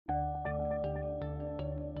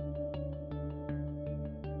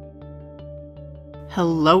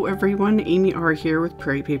Hello everyone, AmyR here with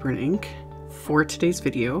Prairie Paper and Ink. For today's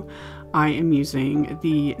video, I am using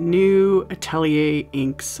the new Atelier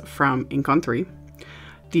inks from InkOn3.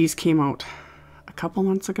 These came out a couple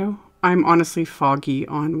months ago. I'm honestly foggy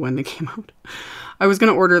on when they came out. I was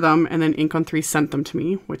going to order them and then InkOn3 sent them to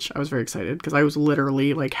me, which I was very excited because I was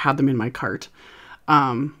literally like had them in my cart.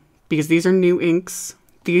 Because these are new inks.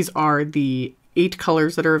 These are the 8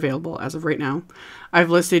 colors that are available as of right now. I've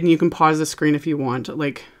listed, and you can pause the screen if you want,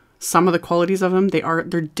 like some of the qualities of them.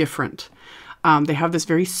 They're different. They have this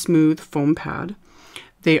very smooth foam pad.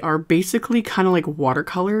 They are basically kind of like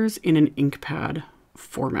watercolors in an ink pad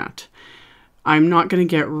format. I'm not going to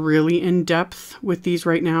get really in depth with these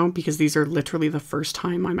right now because these are literally the first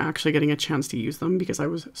time I'm actually getting a chance to use them because I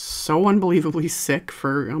was so unbelievably sick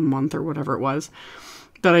for a month or whatever it was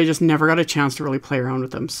that I just never got a chance to really play around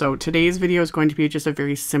with them. So today's video is going to be just a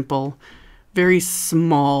very simple, very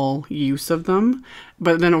small use of them.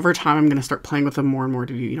 But then over time, I'm going to start playing with them more and more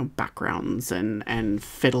to do, you know, backgrounds and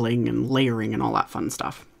fiddling and layering and all that fun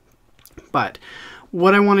stuff. But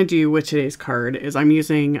what I want to do with today's card is I'm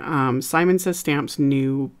using Simon Says Stamp's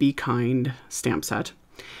new Be Kind stamp set.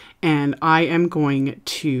 And I am going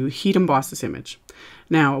to heat emboss this image.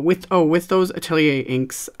 Now, with those Atelier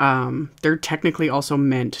inks, they're technically also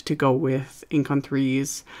meant to go with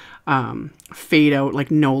InkOn3's fade out,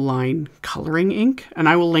 like no line coloring ink. And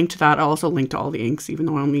I will link to that. I'll also link to all the inks, even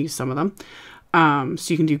though I only use some of them.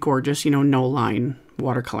 So you can do gorgeous, you know, no line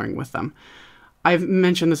watercoloring with them. I've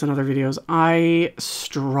mentioned this in other videos. I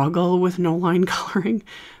struggle with no line coloring.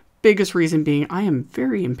 Biggest reason being I am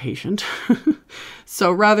very impatient.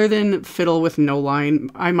 So rather than fiddle with no line,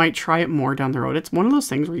 I might try it more down the road. It's one of those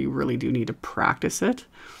things where you really do need to practice it.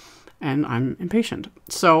 And I'm impatient.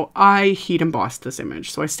 So I heat embossed this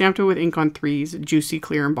image. So I stamped it with InkOn3's Juicy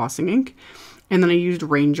Clear Embossing ink. And then I used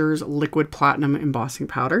Ranger's Liquid Platinum Embossing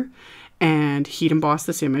Powder and heat embossed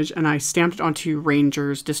this image. And I stamped it onto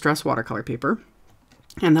Ranger's Distress Watercolor paper.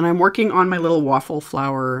 And then I'm working on my little Waffle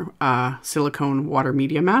Flower silicone water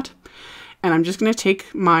media mat. And I'm just going to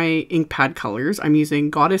take my ink pad colors. I'm using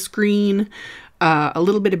Goddess Green, a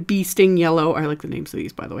little bit of Bee Sting Yellow. I like the names of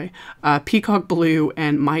these, by the way. Peacock Blue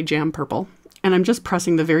and My Jam Purple. And I'm just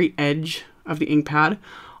pressing the very edge of the ink pad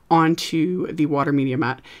onto the water media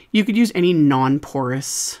mat. You could use any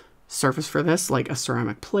non-porous surface for this, like a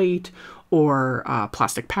ceramic plate or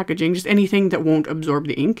plastic packaging, just anything that won't absorb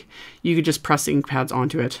the ink. You could just press the ink pads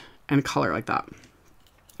onto it and color like that.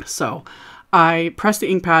 So I press the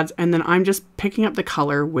ink pads and then I'm just picking up the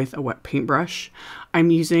color with a wet paintbrush. I'm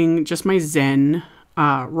using just my Zen,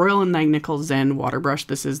 Royal and Langnickel Zen water brush.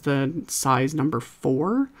 This is the size number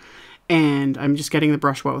 4. And I'm just getting the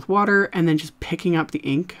brush wet with water and then just picking up the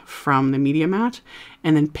ink from the media mat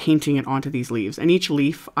and then painting it onto these leaves. And each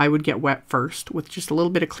leaf I would get wet first with just a little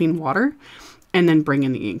bit of clean water and then bring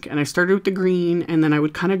in the ink. And I started with the green and then I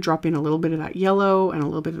would kind of drop in a little bit of that yellow and a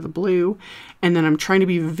little bit of the blue. And then I'm trying to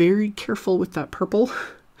be very careful with that purple.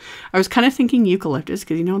 I was kind of thinking eucalyptus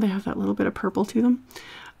because, you know, they have that little bit of purple to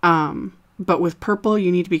them. But with purple,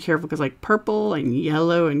 you need to be careful because like purple and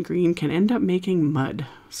yellow and green can end up making mud.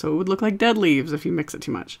 So it would look like dead leaves if you mix it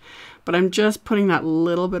too much. But I'm just putting that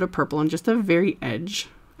little bit of purple on just the very edge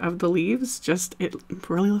of the leaves. Just, it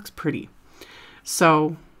really looks pretty.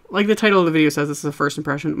 So like the title of the video says, this is a first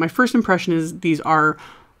impression. My first impression is these are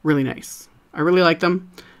really nice. I really like them.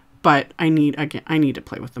 But I need to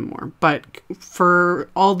play with them more. But for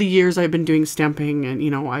all the years I've been doing stamping and,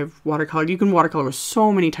 you know, I've watercolored. You can watercolor with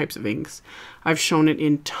so many types of inks. I've shown it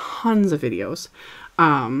in tons of videos.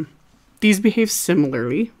 These behave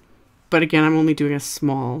similarly. But again, I'm only doing a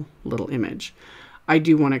small little image. I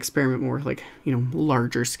do want to experiment more with, like, you know,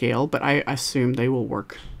 larger scale. But I assume they will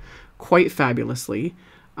work quite fabulously.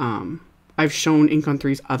 I've shown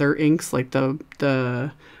InkOn3's other inks, like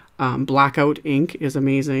the blackout ink is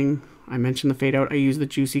amazing. I mentioned the fade out. I use the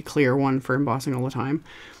Juicy Clear one for embossing all the time.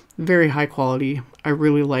 Very high quality. I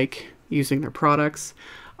really like using their products.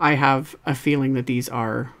 I have a feeling that these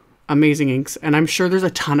are amazing inks, and I'm sure there's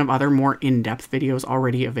a ton of other more in-depth videos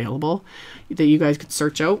already available that you guys could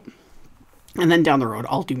search out. And then down the road,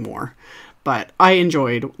 I'll do more. But I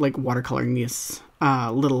enjoyed like watercoloring this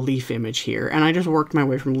little leaf image here, and I just worked my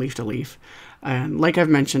way from leaf to leaf. And like I've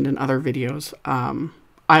mentioned in other videos,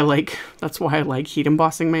 that's why I like heat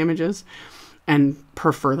embossing my images and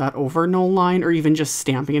prefer that over no line or even just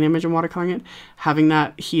stamping an image and watercoloring it. Having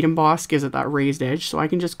that heat emboss gives it that raised edge, so I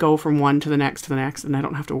can just go from one to the next and I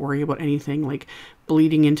don't have to worry about anything like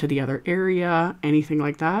bleeding into the other area, anything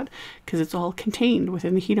like that, because it's all contained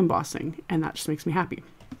within the heat embossing, and that just makes me happy.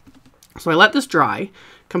 So I let this dry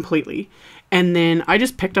completely. And then I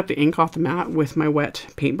just picked up the ink off the mat with my wet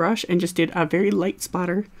paintbrush and just did a very light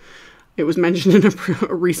splatter. It was mentioned in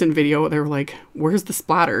a recent video. They were like, where's the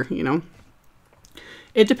splatter? You know,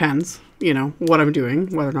 it depends, you know, what I'm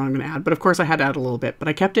doing, whether or not I'm going to add. But of course I had to add a little bit, but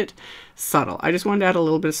I kept it subtle. I just wanted to add a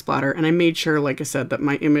little bit of splatter. And I made sure, like I said, that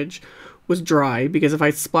my image was dry, because if I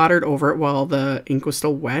splattered over it while the ink was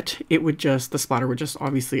still wet, it would just, the splatter would just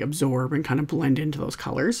obviously absorb and kind of blend into those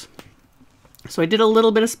colors. So I did a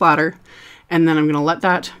little bit of splatter, and then I'm going to let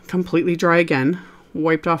that completely dry again.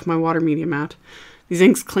 Wiped off my water media mat. These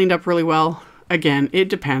inks cleaned up really well. Again, it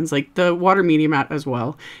depends. Like the water media mat as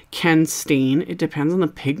well can stain. It depends on the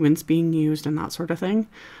pigments being used and that sort of thing.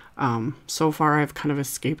 So far I've kind of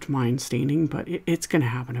escaped mine staining, but it's going to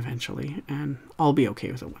happen eventually, and I'll be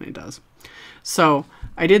okay with it when it does. So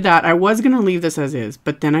I did that. I was going to leave this as is,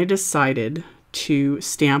 but then I decided to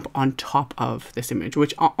stamp on top of this image,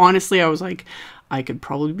 which honestly I was like, I could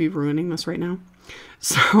probably be ruining this right now.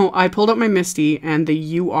 So I pulled out my Misty and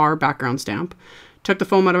the UR background stamp, took the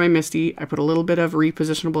foam out of my Misty. I put a little bit of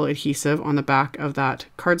repositionable adhesive on the back of that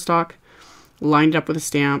cardstock, lined it up with a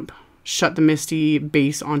stamp, shut the Misty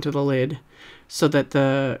base onto the lid so that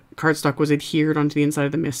the cardstock was adhered onto the inside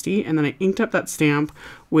of the Misty. And then I inked up that stamp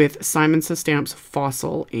with Simon Says Stamp's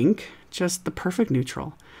Fossil ink, just the perfect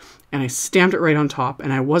neutral. And I stamped it right on top,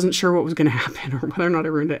 and I wasn't sure what was going to happen or whether or not I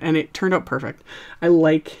ruined it, and it turned out perfect. I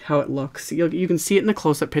like how it looks. You can see it in the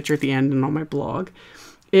close-up picture at the end and on my blog.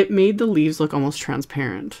 It made the leaves look almost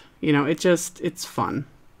transparent. You know, it's fun.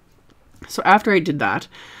 So after I did that,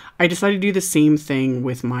 I decided to do the same thing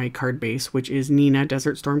with my card base, which is Neenah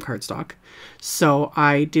Desert Storm cardstock. So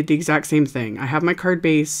I did the exact same thing. I have my card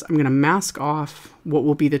base. I'm going to mask off what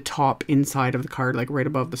will be the top inside of the card, like right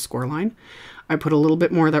above the score line. I put a little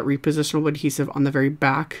bit more of that repositionable adhesive on the very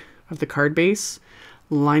back of the card base,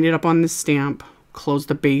 lined it up on the stamp, closed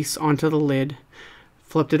the base onto the lid,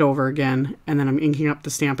 flipped it over again, and then I'm inking up the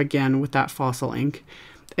stamp again with that Fossil ink.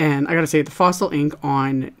 And I gotta say, the Fossil ink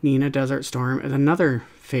on Neenah Desert Storm is another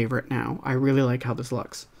favorite now. I really like how this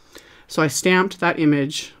looks. So I stamped that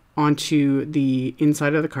image onto the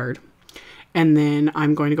inside of the card. And then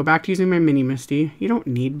I'm going to go back to using my mini Misty. You don't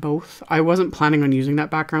need both. I wasn't planning on using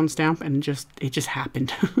that background stamp, and it just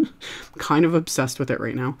happened. I'm kind of obsessed with it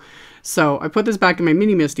right now. So I put this back in my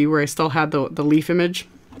mini Misty where I still had the leaf image.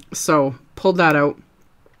 So pulled that out,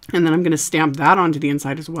 and then I'm going to stamp that onto the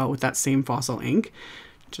inside as well with that same Fossil ink,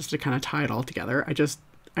 just to kind of tie it all together.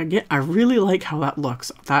 I really like how that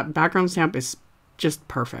looks. That background stamp is just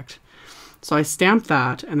perfect. So I stamped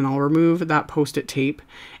that, and then I'll remove that Post-it tape,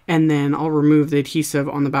 and then I'll remove the adhesive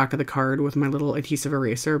on the back of the card with my little adhesive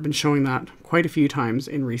eraser. I've been showing that quite a few times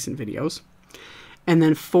in recent videos. And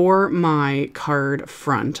then for my card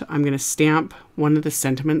front, I'm going to stamp one of the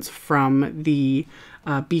sentiments from the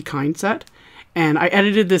Be Kind set. And I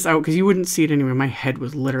edited this out because you wouldn't see it anyway. My head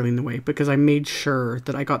was literally in the way, because I made sure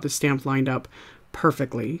that I got the stamp lined up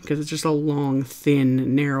perfectly, because it's just a long,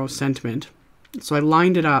 thin, narrow sentiment. So I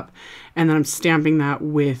lined it up, and then I'm stamping that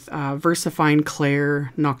with VersaFine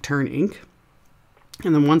Clair Nocturne ink.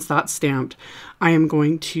 And then once that's stamped, I am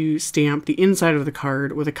going to stamp the inside of the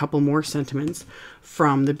card with a couple more sentiments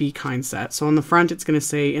from the Be Kind set. So on the front, it's going to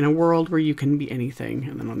say, in a world where you can be anything.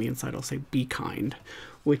 And then on the inside, I'll say, be kind,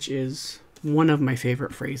 which is one of my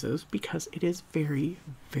favorite phrases because it is very,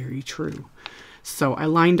 very true. So I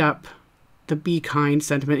lined up the Be Kind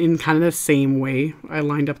sentiment in kind of the same way I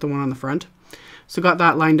lined up the one on the front. So got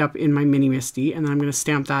that lined up in my mini Misty, and then I'm going to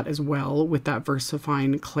stamp that as well with that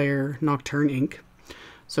VersaFine Clair Nocturne ink.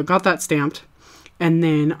 So got that stamped, and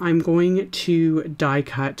then I'm going to die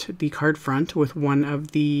cut the card front with one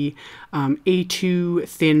of the A2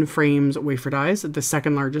 Thin Frames wafer dies, the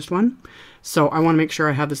second largest one. So I want to make sure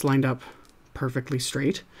I have this lined up perfectly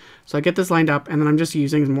straight. So I get this lined up, and then I'm just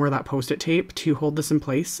using more of that Post-it tape to hold this in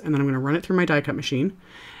place, and then I'm going to run it through my die cut machine.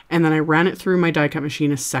 And then I ran it through my die cut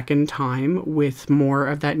machine a second time with more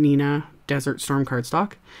of that Neenah Desert Storm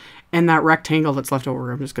cardstock. And that rectangle that's left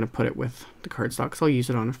over, I'm just going to put it with the cardstock, so I'll use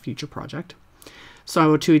it on a future project.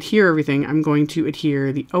 So to adhere everything, I'm going to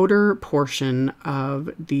adhere the outer portion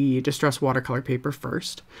of the distressed watercolor paper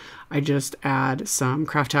first. I just add some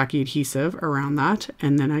craft tacky adhesive around that,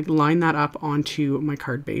 and then I line that up onto my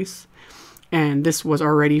card base. And this was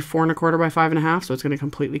already 4 1/4 by 5 1/2, so it's going to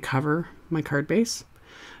completely cover my card base.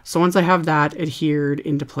 So once I have that adhered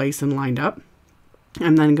into place and lined up,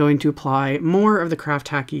 I'm then going to apply more of the craft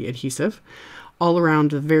tacky adhesive all around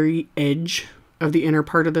the very edge of the inner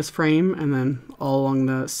part of this frame, and then all along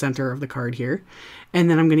the center of the card here. And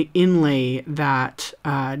then I'm going to inlay that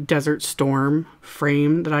Desert Storm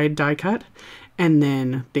frame that I had die cut, and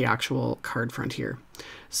then the actual card front here.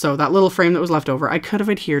 So that little frame that was left over, I could have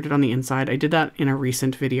adhered it on the inside. I did that in a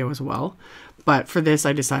recent video as well, but for this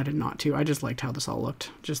I decided not to. I just liked how this all looked,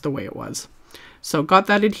 just the way it was. So got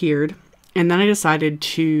that adhered, and then I decided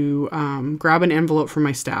to grab an envelope from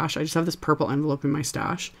my stash. I just have this purple envelope in my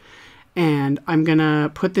stash, and I'm gonna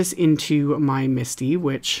put this into my Misty,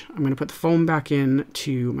 which I'm gonna put the foam back in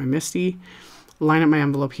to my Misty, line up my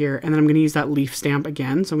envelope here, and then I'm going to use that leaf stamp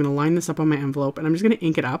again. So I'm going to line this up on my envelope, and I'm just going to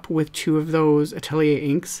ink it up with 2 of those Atelier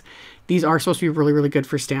inks. These are supposed to be really, really good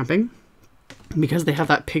for stamping because they have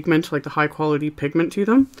that pigment, like the high quality pigment to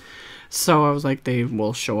them. So I was like, they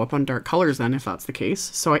will show up on dark colors then if that's the case.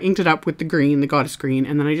 So I inked it up with the green, the goddess green,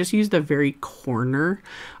 and then I just used the very corner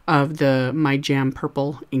of the My Jam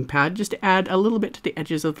purple ink pad just to add a little bit to the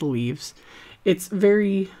edges of the leaves. It's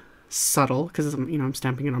very subtle because, you know, I'm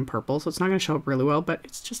stamping it on purple, so it's not going to show up really well, but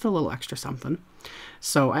it's just a little extra something.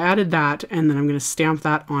 So I added that, and then I'm going to stamp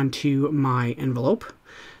that onto my envelope,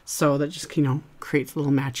 so that just, you know, creates a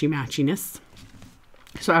little matchiness.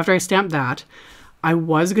 So after I stamped that, I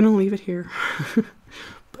was going to leave it here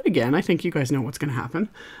but again, I think you guys know what's going to happen.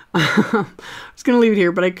 I was going to leave it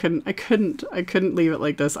here, but I couldn't leave it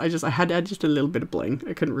like this. I had to add just a little bit of bling.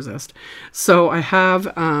 I couldn't resist. So I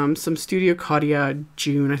have some Studio Katia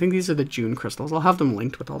June. I think these are the June crystals. I'll have them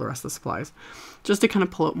linked with all the rest of the supplies, just to kind of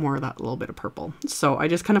pull out more of that little bit of purple. So I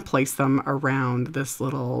just kind of place them around this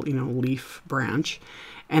little, you know, leaf branch.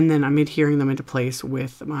 And then I'm adhering them into place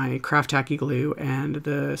with my Craft Tacky glue and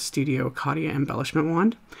the Studio Katia embellishment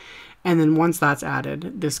wand. And then once that's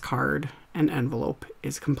added, this card and envelope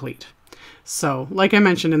is complete. So like I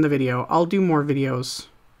mentioned in the video, I'll do more videos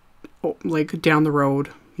like down the road,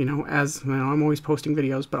 you know, as you know, I'm always posting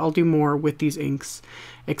videos, but I'll do more with these inks,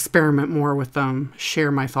 experiment more with them, share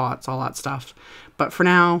my thoughts, all that stuff. But for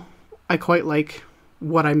now, I quite like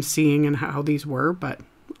what I'm seeing and how these were, but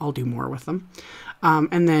I'll do more with them.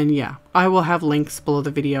 And then, yeah, I will have links below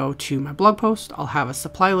the video to my blog post. I'll have a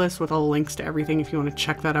supply list with all the links to everything if you want to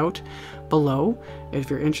check that out below. If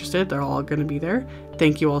you're interested, they're all going to be there.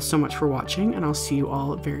 Thank you all so much for watching, and I'll see you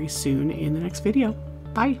all very soon in the next video.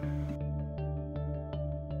 Bye!